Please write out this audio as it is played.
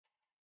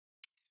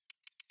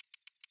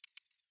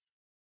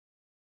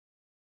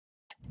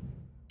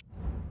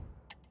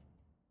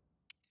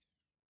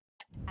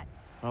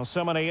Well,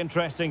 so many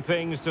interesting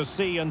things to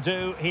see and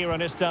do here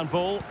in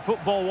Istanbul.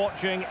 Football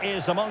watching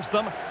is amongst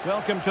them.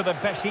 Welcome to the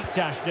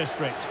Beşiktaş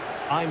district.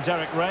 I'm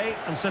Derek Ray,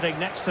 and sitting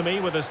next to me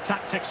with his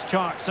tactics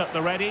charts at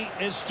the ready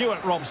is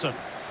Stuart Robson.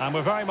 And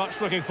we're very much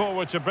looking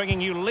forward to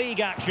bringing you league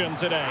action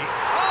today.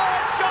 Oh,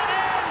 it's gone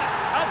in!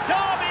 A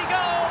derby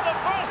goal, the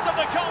first of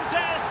the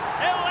contest,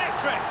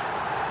 electric!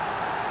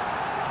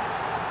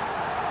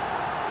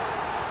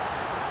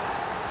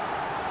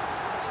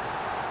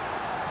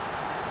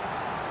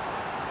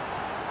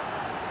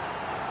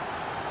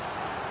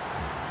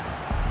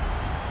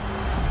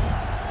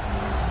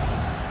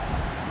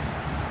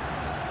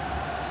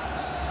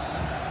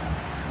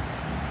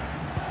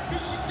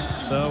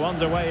 So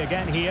underway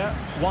again here,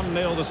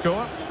 1-0 the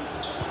score.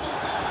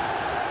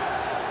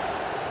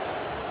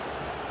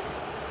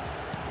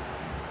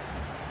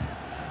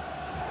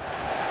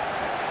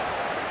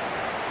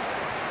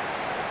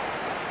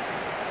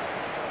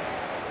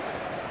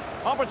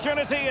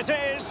 Opportunity it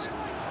is.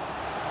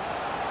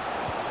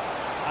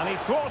 And he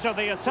thwarted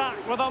the attack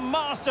with a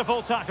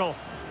masterful tackle.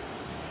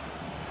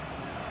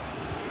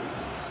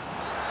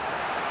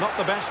 Not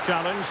the best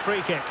challenge,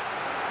 free kick.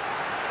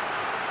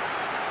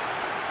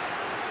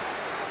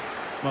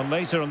 Well,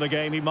 later in the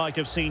game he might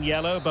have seen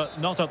yellow, but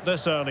not at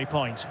this early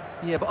point.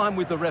 Yeah, but I'm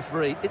with the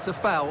referee. It's a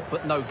foul,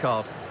 but no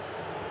card.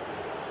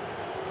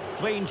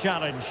 Clean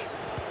challenge.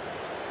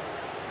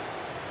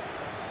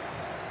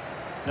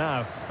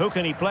 Now, who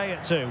can he play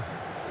it to?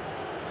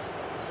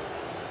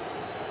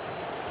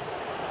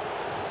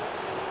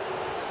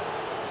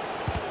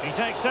 He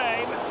takes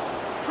aim.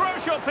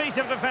 Crucial piece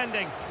of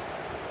defending.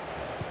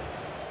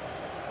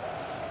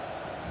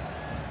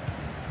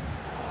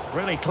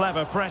 Really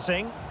clever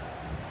pressing.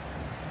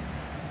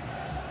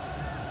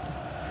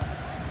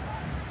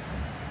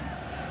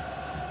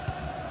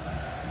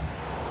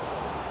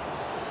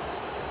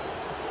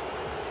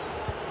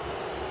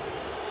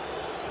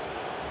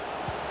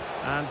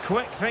 And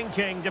quick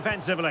thinking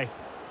defensively.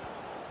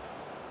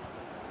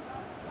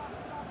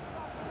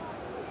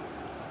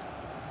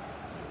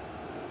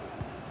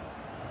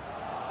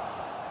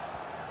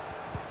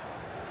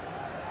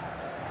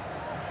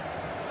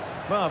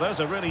 Well, there's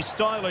a really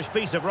stylish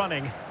piece of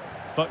running,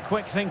 but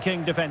quick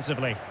thinking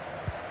defensively.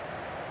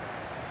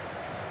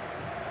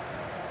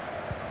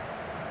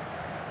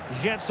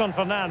 Jetson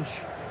Fernandes.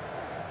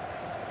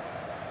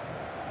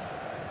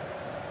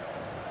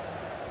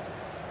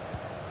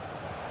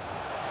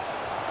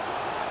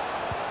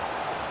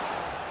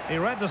 He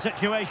read the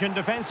situation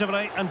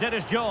defensively and did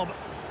his job.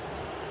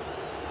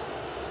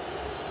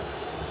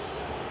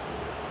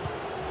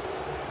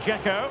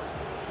 Dzeko.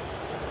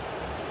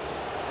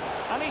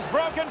 And he's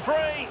broken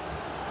free.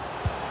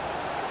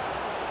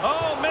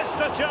 Oh, missed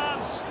the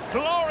chance.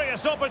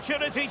 Glorious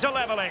opportunity to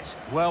level it.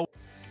 Well...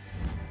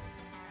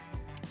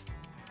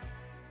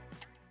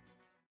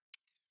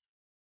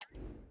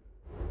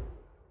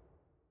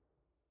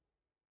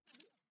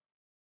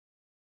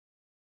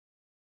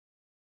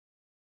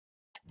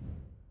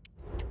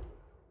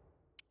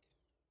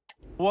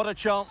 What a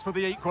chance for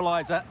the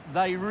equaliser.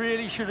 They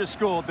really should have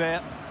scored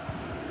there.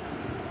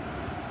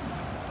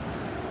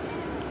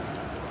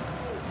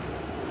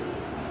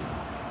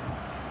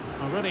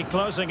 Really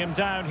closing him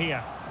down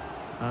here.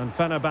 And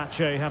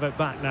Fenerbahce have it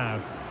back now.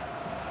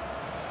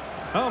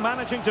 Oh,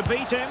 managing to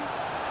beat him.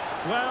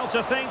 Well,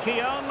 to think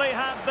he only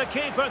had the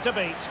keeper to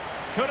beat.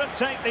 Couldn't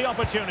take the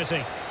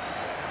opportunity.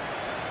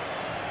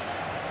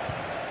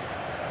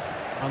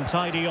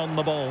 Untidy on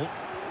the ball.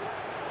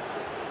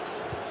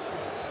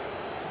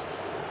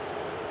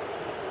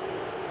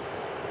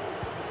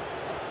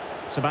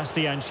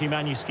 Sebastian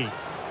Szymanski.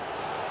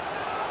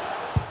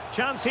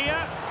 Chance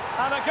here,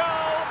 and a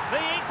goal, the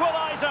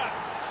equaliser.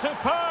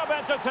 Superb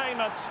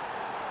entertainment.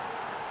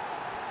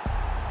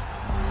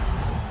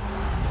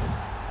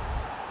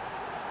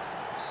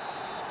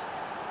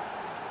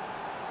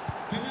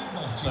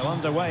 So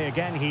underway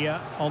again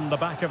here on the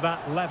back of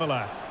that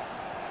leveller.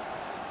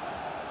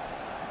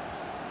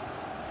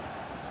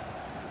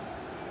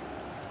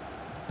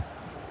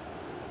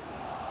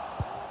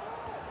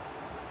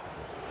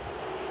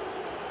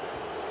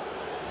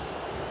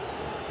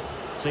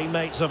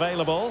 Teammates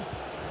available.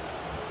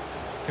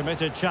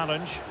 Committed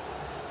challenge.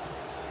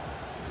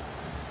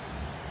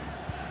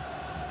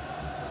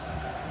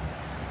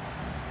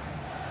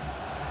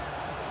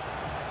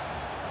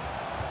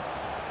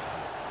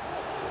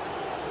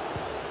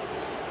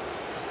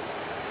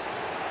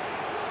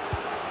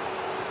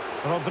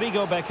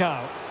 Rodrigo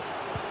Becao.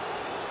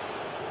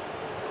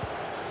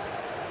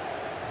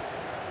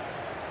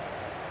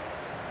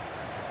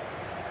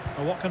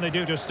 Well, what can they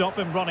do to stop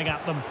him running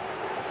at them?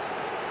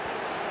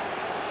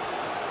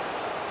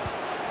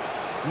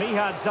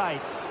 Mihad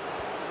Zaitz.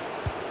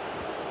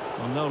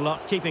 Well, no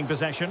luck keeping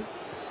possession.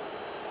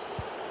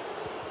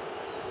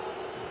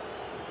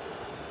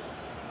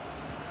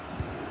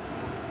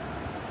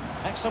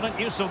 Excellent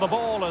use of the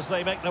ball as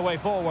they make their way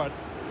forward.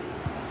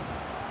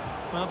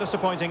 Well,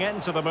 disappointing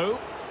end to the move.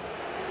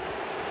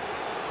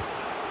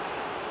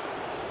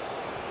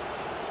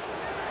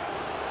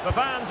 The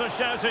fans are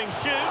shouting,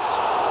 shoot!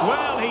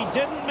 Well, he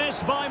didn't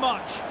miss by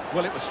much.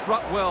 Well, it was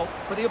struck well,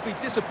 but he'll be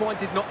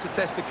disappointed not to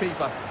test the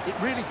keeper. It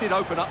really did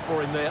open up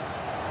for him there.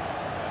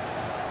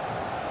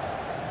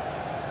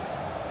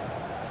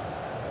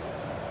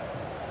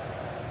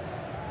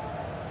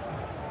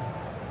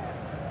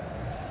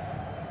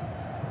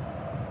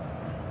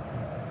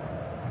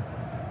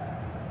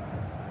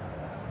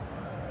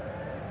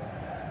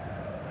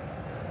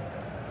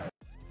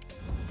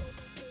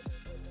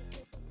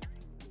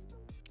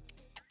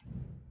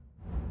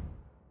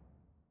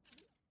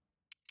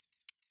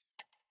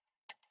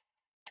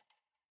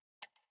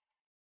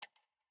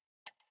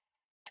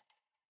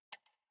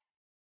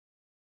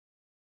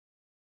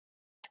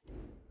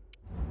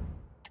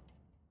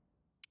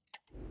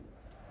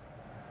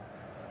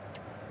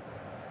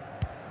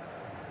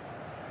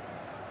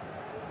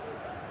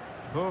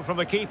 Ball from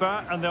the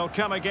keeper, and they'll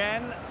come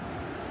again.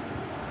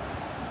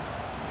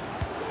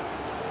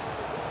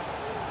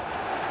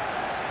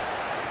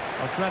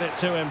 Well, credit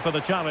to him for the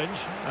challenge,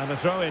 and the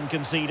throw-in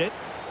conceded.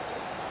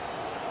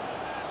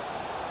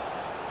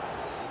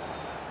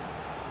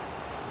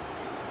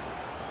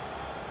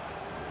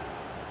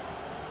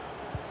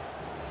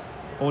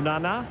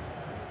 Onana.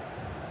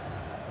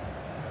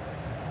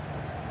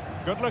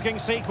 Good-looking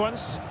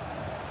sequence.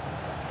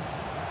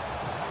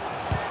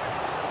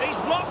 He's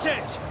blocked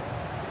it!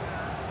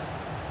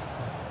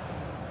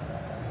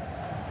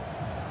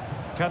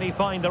 Can he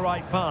find the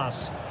right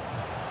pass?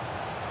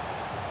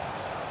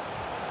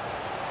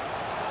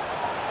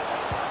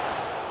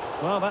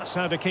 Well, that's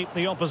how to keep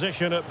the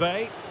opposition at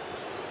bay.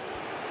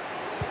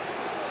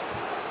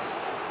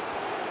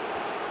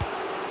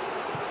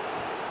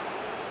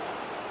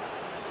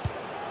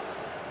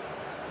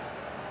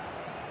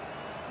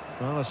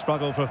 Well, a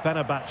struggle for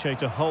Fenerbahce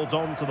to hold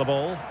on to the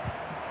ball.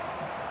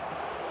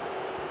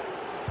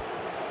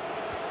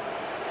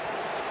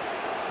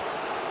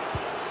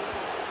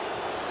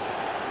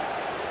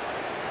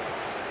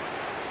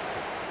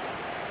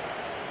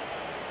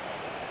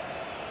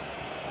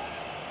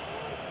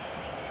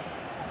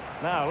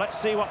 Now, let's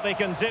see what they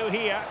can do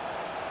here.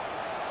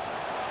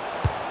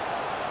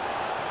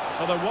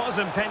 Well, there was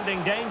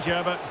impending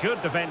danger, but good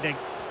defending.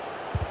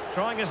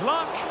 Trying his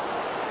luck.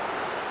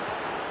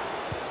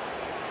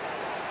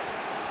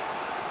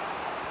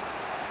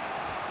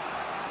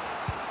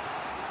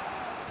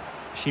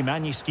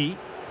 Szymański.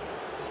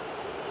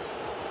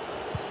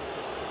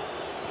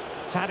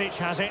 Tadic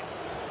has it.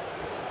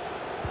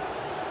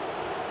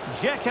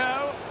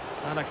 Dzeko.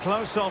 And a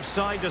close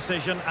offside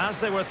decision as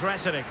they were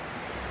threatening.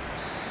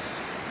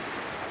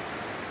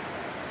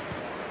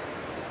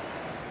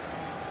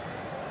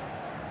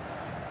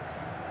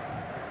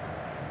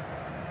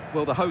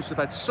 Well, the hosts have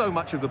had so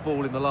much of the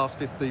ball in the last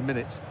 15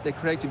 minutes. They're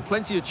creating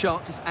plenty of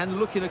chances and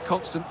looking a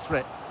constant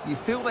threat. You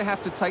feel they have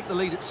to take the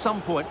lead at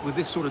some point with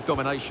this sort of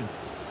domination.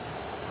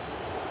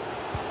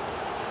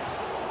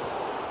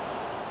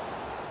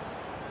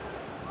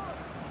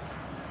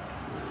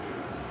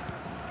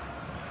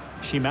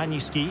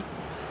 Szymański.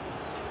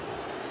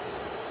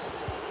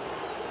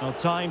 Well,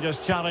 time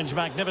just challenged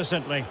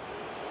magnificently.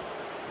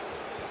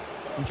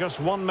 Just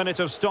 1 minute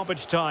of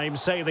stoppage time,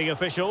 say the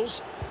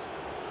officials.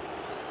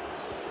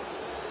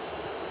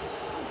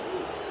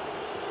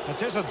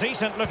 It is a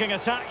decent-looking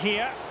attack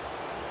here.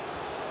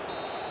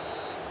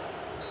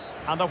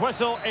 And the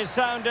whistle is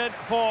sounded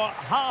for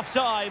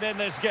half-time in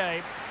this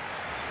game.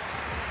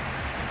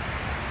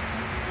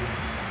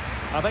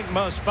 I think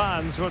most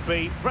fans would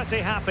be pretty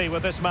happy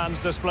with this man's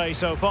display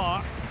so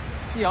far.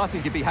 Yeah, I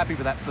think you'd be happy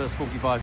with that first 45.